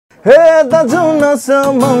हे दाजु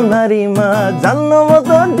नसमाउ नारीमा जान्न म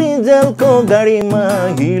त डिजेलको गाडीमा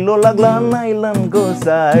हिलो लाग्ला नाइलनको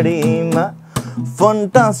साडीमा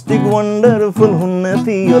फन्टास्टिक वन्डरफुल हुन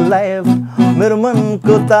थियो लाइफ मेरो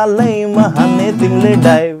मनको तालैमा हान्ने तिमीले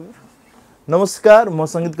डाइभ। नमस्कार, म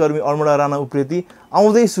संगीतकर्मी अलमोडा राणा उप्रेती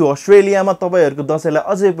आउँदैछु अस्ट्रेलियामा तपाईहरुको दशैंलाई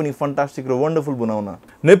अझै पनि फन्टास्टिक र वन्डरफुल बनाउन।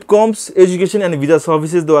 नेपकम्स एजुकेसन एन्ड भिजा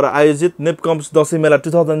सर्भिसेसद्वारा आयोजित नेपकम्स दशैं मेला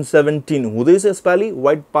 2017 हुँदैछ यसपालि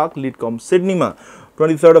white park लिटकम्स सिडनीमा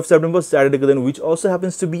 23rd of September Saturday दिन, which also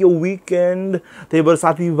happens to be a weekend। त्यही भएर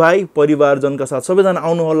साथीभाइ परिवारजनका साथ सबैजना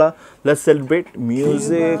आउनु होला। Let's celebrate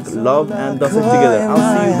music, love and dancing together। I'll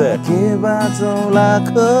see you there। के बाँचौला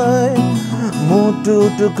खै मुटु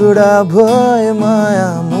टुकुडा भए माया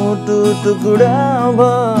मुटु टुकुडा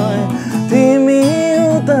भए तिमी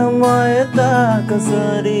उता म यता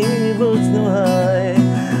कसरी बुझ्नु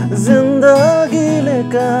है जिन्दगीले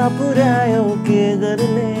का पुर्यायो के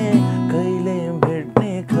गर्ने कहिले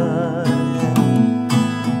भेट्ने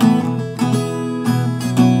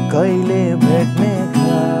कहिले भेट्ने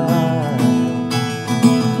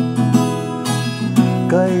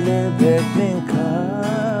कहिले भेट्ने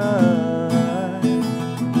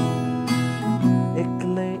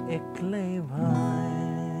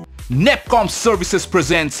Nepcoms Services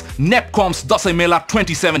presents Nepcoms Dashain Mela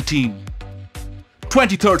 2017.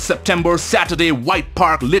 23rd September, Saturday, White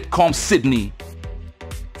Park, Litcombe, Sydney.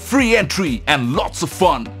 Free entry and lots of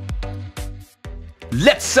fun.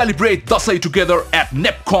 Let's celebrate Dashain together at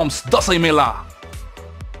Nepcoms Dashain Mela.